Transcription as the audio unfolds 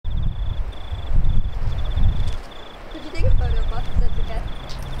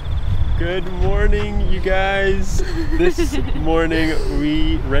Good morning, you guys. This morning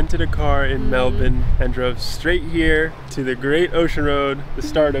we rented a car in Melbourne and drove straight here to the Great Ocean Road, the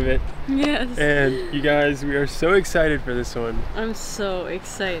start of it. Yes. And you guys, we are so excited for this one. I'm so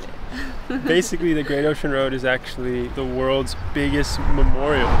excited. Basically, the Great Ocean Road is actually the world's biggest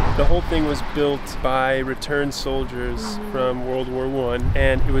memorial. The whole thing was built by returned soldiers from World War I,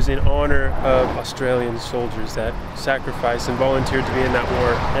 and it was in honor of Australian soldiers that sacrificed and volunteered to be in that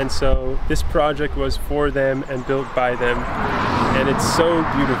war. And so this project was for them and built by them, and it's so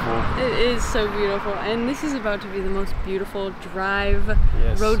beautiful. It is so beautiful, and this is about to be the most beautiful drive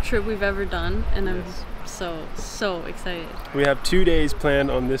road trip we've ever done, and I'm so excited. We have 2 days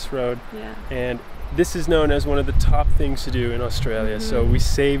planned on this road, and this is known as one of the top things to do in Australia, so we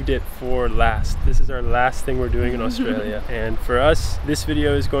saved it for last. This is our last thing we're doing in Australia, and for us this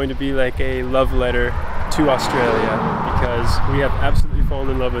video is going to be like a love letter to Australia because we have absolutely fallen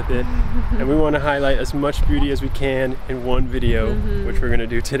in love with it, and we want to highlight as much beauty as we can in one video, which we're going to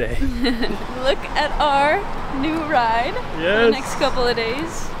do today. Look at our new ride for the next couple of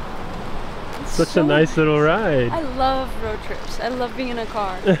days. Such a nice little ride. I love road trips. I love being in a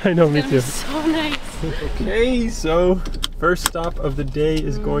car. I know, me too. It's so nice. Okay, so first stop of the day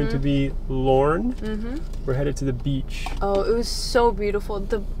is going to be Lorne. We're headed to the beach. Oh, it was so beautiful.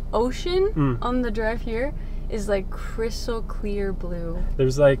 The ocean on the drive here is like crystal clear blue.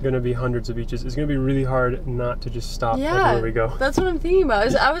 There's like gonna be hundreds of beaches. It's gonna be really hard not to just stop everywhere we go. That's what I'm thinking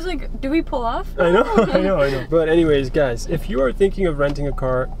about. I was like, do we pull off? I know, I know. But anyways, guys, if you are thinking of renting a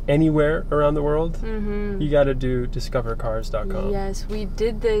car anywhere around the world, you gotta do discovercars.com. Yes, we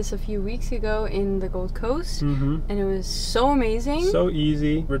did this a few weeks ago in the Gold Coast, and it was so amazing. So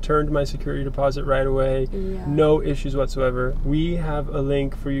easy. Returned my security deposit right away. No issues whatsoever. We have a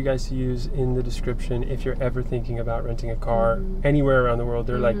link for you guys to use in the description if you're ever thinking about renting a car anywhere around the world.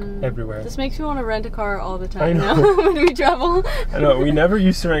 They're like everywhere. This makes me want to rent a car all the time I know. now when we travel. I know, we never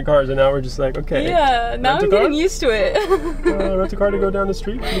used to rent cars, and now we're just like, okay. Yeah, now I'm getting used to it. Rent a car to go down the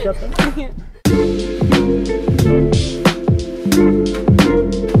street? You got that?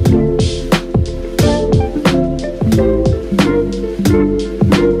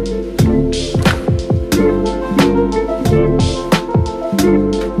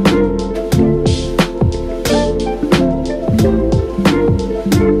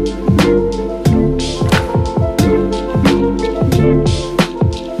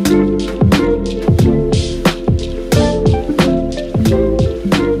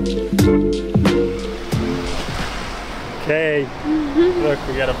 Okay, look,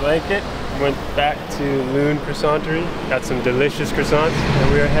 we got a blanket, went back to Loon Croissanterie, got some delicious croissants,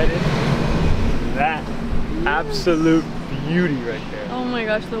 and we are headed to that absolute beauty right there. Oh my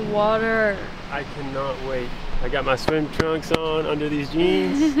gosh, the water. I cannot wait. I got my swim trunks on under these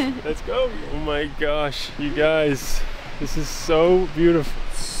jeans. Let's go. Oh my gosh, you guys, this is so beautiful.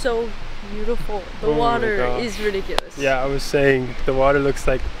 So beautiful. The water is ridiculous. Yeah, I was saying the water looks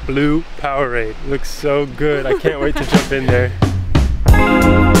like blue Powerade. It looks so good. I can't wait to jump in there.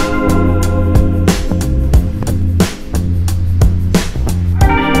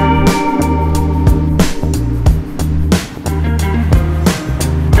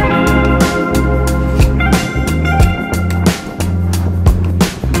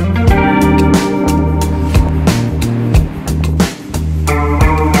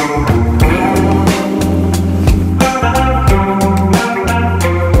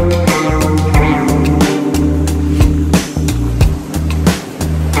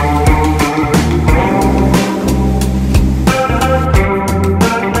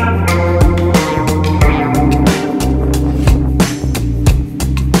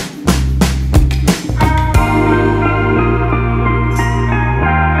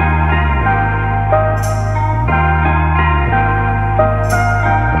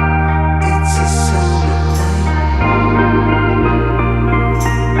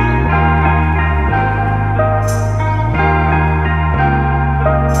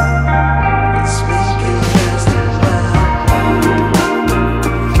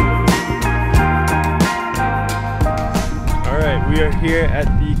 Here at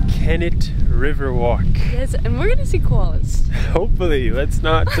the Kennett River Walk. Yes, and we're gonna see koalas. Hopefully, let's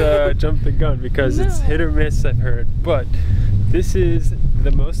not jump the gun because it's hit or miss, I've heard. But this is the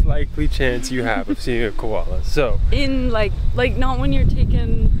most likely chance you have of seeing a koala. So in like not when you're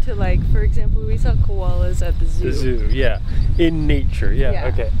taken to, like, for example, we saw koalas at the zoo. The zoo, yeah. In nature,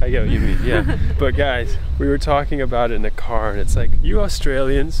 okay, I get what you mean, yeah. But guys, we were talking about it in the car, and it's like, you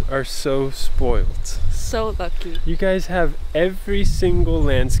Australians are so spoiled. so lucky. You guys have every single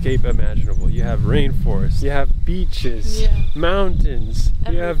landscape imaginable. You have rainforest, you have beaches, mountains,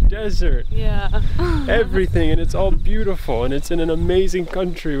 you have desert. Yeah. Everything, and it's all beautiful, and it's in an amazing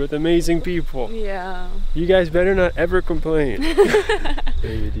country with amazing people. Yeah. You guys better not ever complain.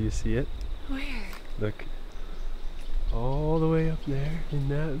 Baby, do you see it? Where? Look. All the way up there in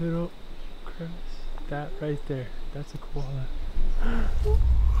that little crevice. That right there. That's a koala.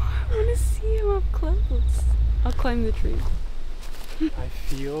 I want to see him up close. I'll climb the tree. I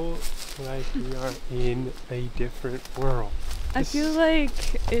feel like we are in a different world. I feel like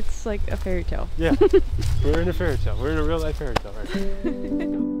it's like a fairy tale. Yeah, we're in a fairy tale. We're in a real life fairy tale right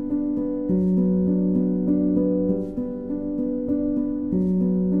now.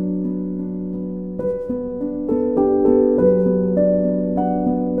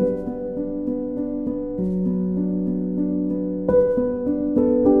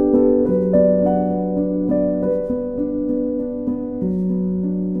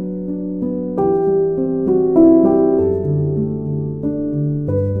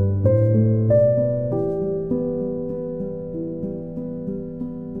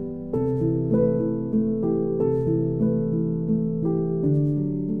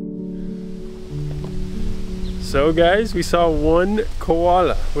 So guys, we saw one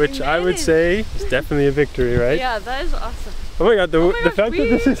koala, which I would say is definitely a victory, right? Yeah, that is awesome. Oh my god, the fact that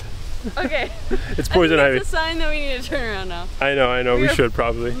this is... Okay. It's poison ivy. It's a sign that we need to turn around now. I know, we should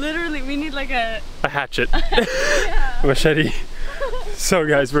probably. Literally, we need like a hatchet. A machete. So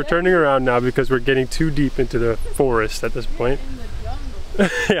guys, we're turning around now because we're getting too deep into the forest at this point.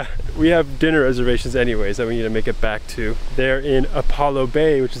 Yeah, we have dinner reservations anyways that we need to make it back to. They're in Apollo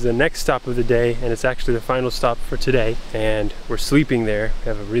Bay, which is the next stop of the day, and it's actually the final stop for today. And we're sleeping there. We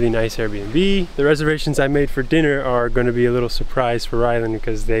have a really nice Airbnb. The reservations I made for dinner are going to be a little surprise for Rhylan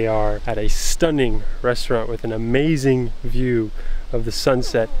because they are at a stunning restaurant with an amazing view of the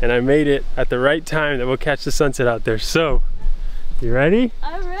sunset. And I made it at the right time that we'll catch the sunset out there. So, you ready?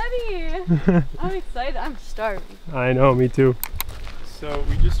 I'm ready. I'm excited. I'm starving. I know, me too. So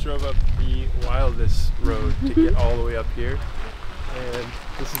we just drove up the wildest road to get all the way up here, and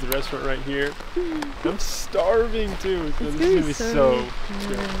this is the restaurant right here. I'm starving too, so this is gonna be so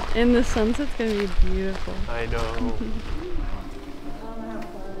good. And the sunset's gonna be beautiful. I know.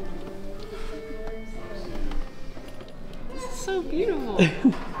 This is so beautiful.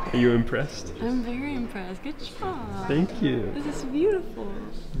 Are you impressed? I'm very impressed. Good job. Thank you. This is beautiful.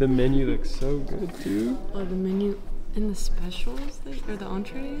 The menu looks so good too. Oh, the menu. And the specials, or the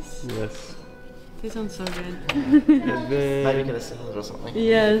entrees? Yes. They sound so good. And then... Maybe get a salad or something.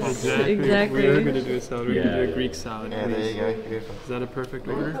 Yes, exactly. We're going to do a salad. We're going to do a Greek salad. Yeah, there you go. Beautiful. Is that a perfect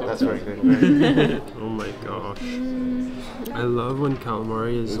order? That's very good. Oh my gosh. I love when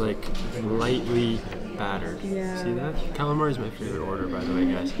calamari is like lightly battered. Yeah. See that? Calamari is my favorite order, by the way,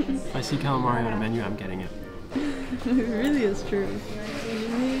 guys. If I see calamari on a menu, I'm getting it. It really is true.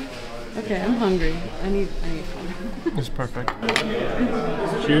 Okay, I'm hungry. I need food. It's perfect.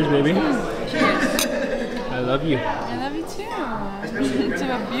 Cheers, baby. Cheers. I love you. I love you too. It's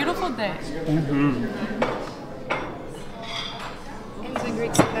a beautiful day. It's a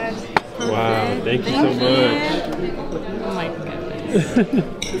Greek salad. Wow, thank you so much. Oh my goodness.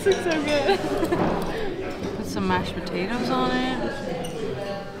 This is so good. Put some mashed potatoes on it.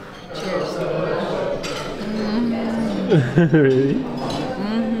 Cheers. Really?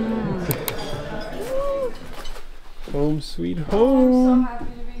 Home sweet home. I'm so happy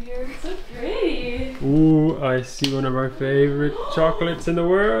to be here. It's so pretty. Ooh, I see one of our favorite chocolates in the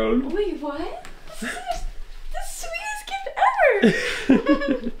world. Wait, what? This is the sweetest gift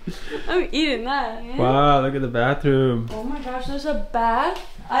ever. I'm eating that. Man. Wow, look at the bathroom. Oh my gosh, there's a bath.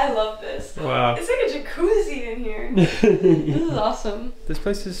 I love this. Wow. It's like a jacuzzi in here. This is awesome. This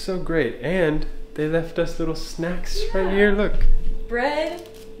place is so great, and they left us little snacks right here. Look. Bread,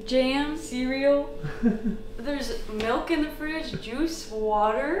 jam, cereal. There's milk in the fridge, juice,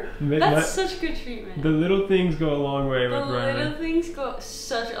 water. That's such good treatment. The little things go a long way with The Rhylan. little things go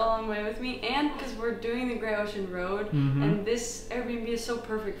such a long way with me, and because we're doing the Great Ocean Road, and this Airbnb is so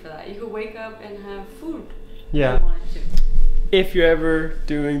perfect for that. You could wake up and have food. Yeah. If you wanted to. If you're ever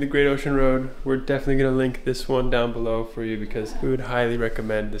doing the Great Ocean Road, we're definitely going to link this one down below for you because we would highly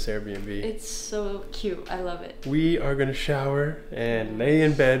recommend this Airbnb. It's so cute. I love it. We are going to shower and lay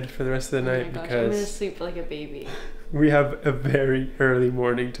in bed for the rest of the night Oh my gosh, I'm because gonna sleep like a baby. we have a very early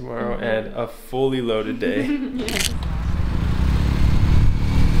morning tomorrow and a fully loaded day. Yes.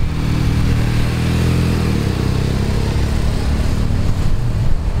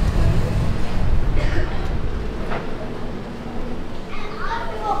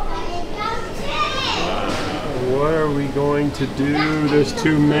 to do. There's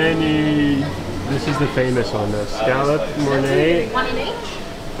too many. This is the famous one, the Scallop Mornay. One in each?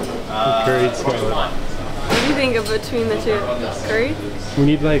 Curried scallop. What do you think of between the two? Curry? We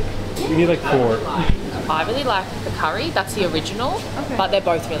need like 4. I really like the curry. That's the original, but they're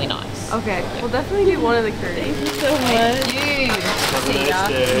both really nice. Okay, we'll definitely do one of the curry. Thank you so much. Have a nice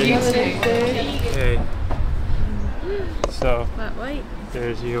day. You too. Okay. So, Flat white.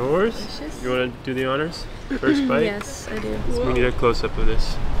 there's yours. Delicious. You want to do the honors? First bite? Yes, I do. We need a close-up of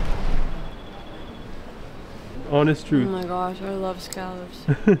this. Honest Oh truth. my gosh, I love scallops.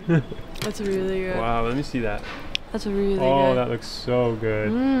 That's really good. Wow, let me see that. That's really good. Oh, that looks so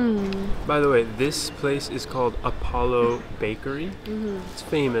good. By the way, this place is called Apollo Bakery. It's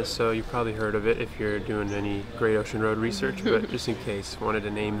famous, so you've probably heard of it if you're doing any Great Ocean Road research, but just in case, wanted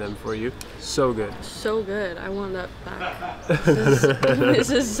to name them for you. So good. So good. I want that back. This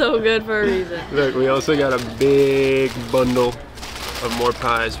is so good for a reason. Look, we also got a big bundle of more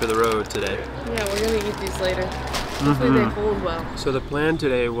pies for the road today. Yeah, we're gonna eat these later. Hopefully they hold well. So the plan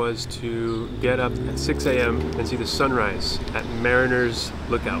today was to get up at 6 a.m. and see the sunrise at Mariner's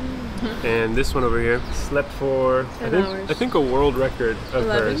Lookout. And this one over here slept for, 10 hours. I think a world record of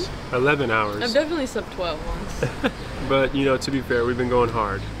 11? hers. 11 hours. I've definitely slept 12 once. But you know, to be fair, we've been going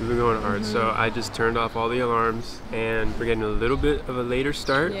hard. So I just turned off all the alarms and we're getting a little bit of a later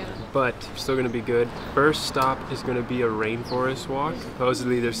start, but still gonna be good. First stop is gonna be a rainforest walk.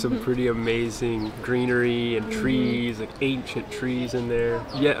 Supposedly there's some pretty amazing greenery and trees, like ancient trees in there.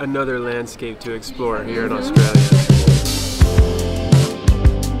 Yet another landscape to explore here in Australia.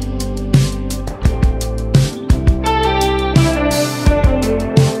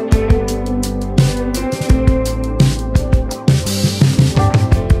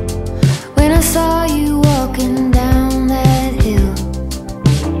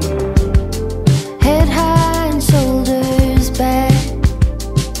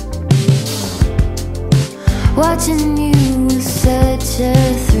 Watching you was such a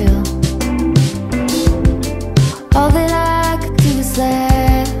thrill. All that I could do was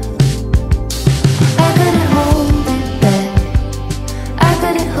laugh. I couldn't hold it back. I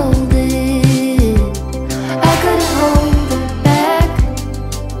couldn't hold it. I couldn't hold it back.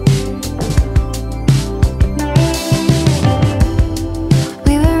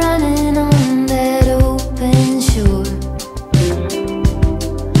 We were running on that open shore.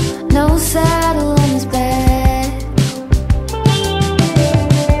 No saddle on his back.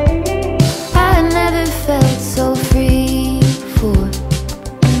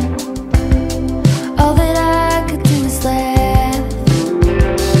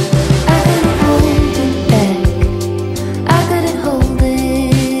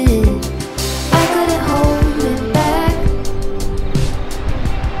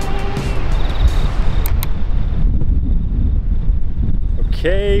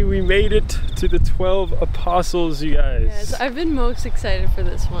 Okay, we made it to the 12 Apostles, you guys. Yes, I've been most excited for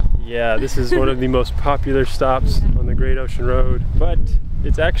this one. Yeah, this is one of the most popular stops on the Great Ocean Road, but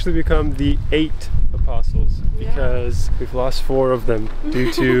it's actually become the 8 Apostles because we've lost 4 of them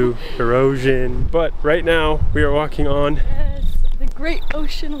due to erosion. But right now we are walking on the Great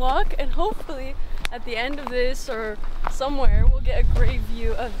Ocean Walk, and hopefully at the end of this or somewhere we'll get a great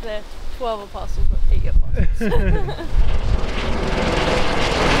view of the 12 Apostles or 8 Apostles.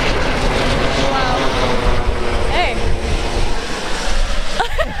 Wow. Hey.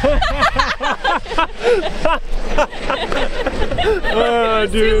 Oh,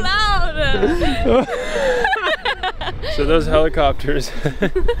 it's dude. too loud. So those helicopters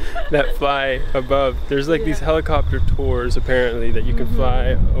that fly above, there's like these helicopter tours apparently that you can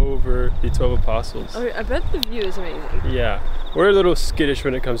fly over the 12 Apostles. Oh, I bet the view is amazing. Yeah. We're a little skittish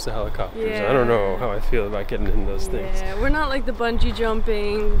when it comes to helicopters. Yeah. I don't know how I feel about getting in those things. Yeah, we're not like the bungee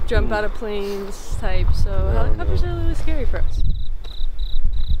jumping, jump out of planes type, so helicopters are a little scary for us.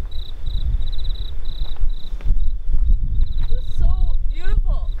 It's so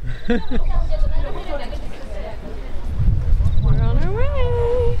beautiful. We're on our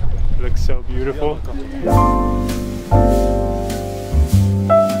way. Looks so beautiful.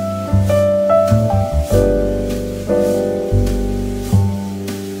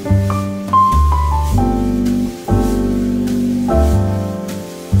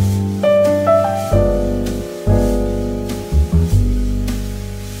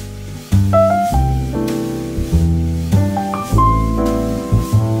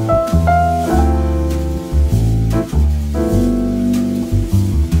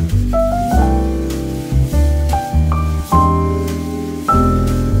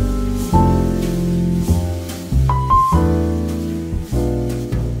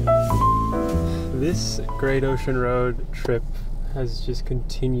 Great Ocean Road trip has just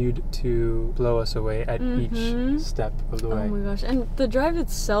continued to blow us away at each step of the way. Oh my gosh, and the drive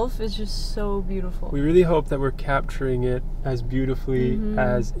itself is just so beautiful. We really hope that we're capturing it as beautifully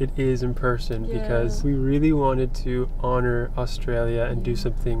as it is in person, because we really wanted to honor Australia and do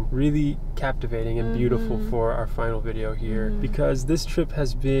something really captivating and beautiful for our final video here, because this trip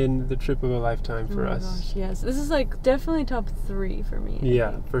has been the trip of a lifetime for us. Gosh, yes, this is like definitely top 3 for me.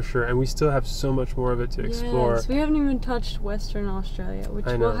 Yeah, for sure, and we still have so much more of it to explore. Yes, we haven't even touched Western Australia, which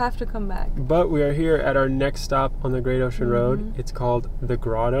we'll have to come back. But we are here at our next stop on the Great Ocean Road. It's called the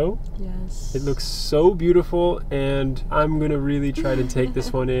Grotto. Yes. It looks so beautiful, and I'm gonna really try to take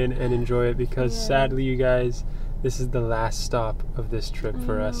this one in and enjoy it, because sadly, you guys, this is the last stop of this trip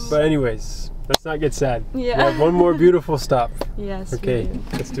for us. But anyways, let's not get sad. Yeah. We have one more beautiful stop. Yes. Okay,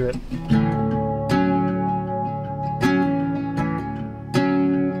 let's do it.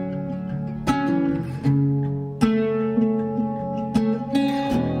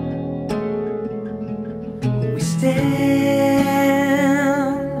 Stand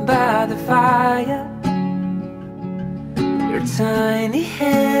by the fire, your tiny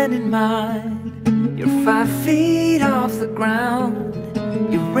hand in mine. You're 5 feet off the ground.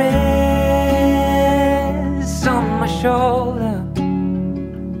 You rest on my shoulder.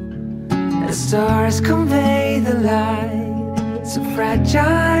 The stars convey the light, so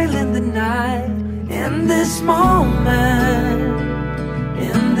fragile in the night. In this moment,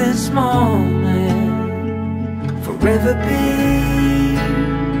 in this moment, forever be,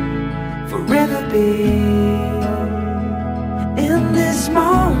 forever be. In this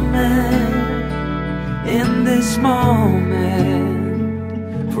moment, in this moment,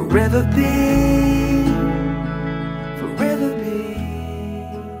 forever be.